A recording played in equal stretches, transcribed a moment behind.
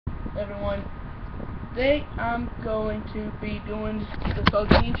everyone. Today I'm going to be doing the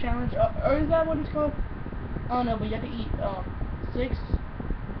saltine challenge, or is that what it's called? I don't know, but you have to eat 6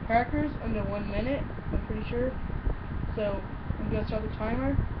 crackers under 1 minute, I'm pretty sure. So I'm going to start the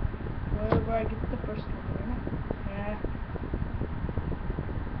timer whenever I get the first one. Yeah.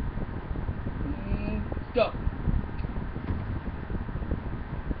 Go.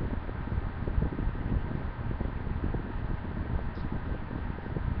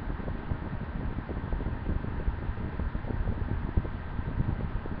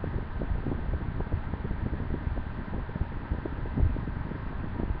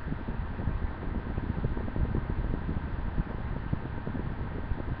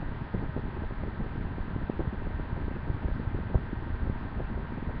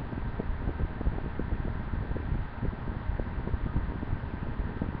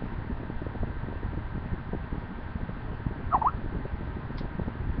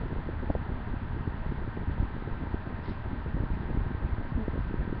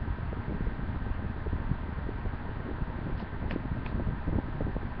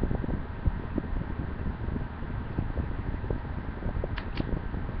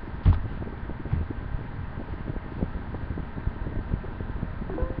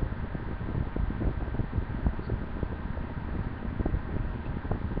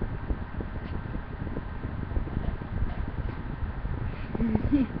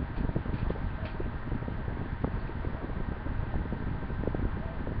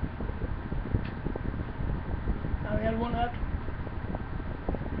 I had one up.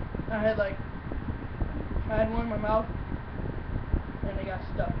 I had one in my mouth, and it got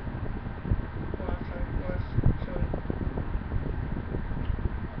stuck. Well, I'll show you.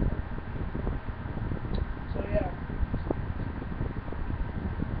 So yeah,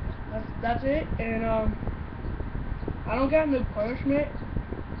 that's it. And I don't got no punishment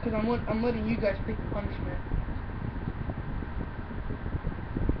because I'm letting you guys pick the punishment.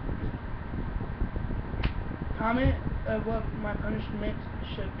 Comment what my punishment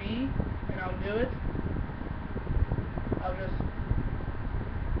should be, and I'll do it. I'll just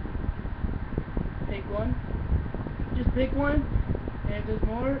pick one. Just pick one, and if there's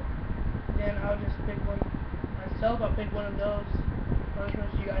more, then I'll just pick one myself. I'll pick one of those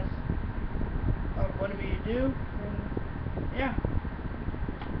punishments you guys wanted me to do, and yeah.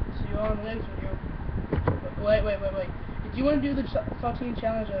 See you all in the next video. Wait. If you want to do the saltine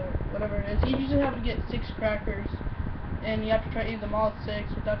challenge or whatever it is, you just have to get 6 crackers, and you have to try to eat them all at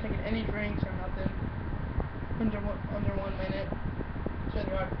 6 without taking any drinks or nothing under 1 minute. It's really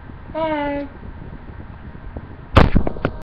hard. Bye.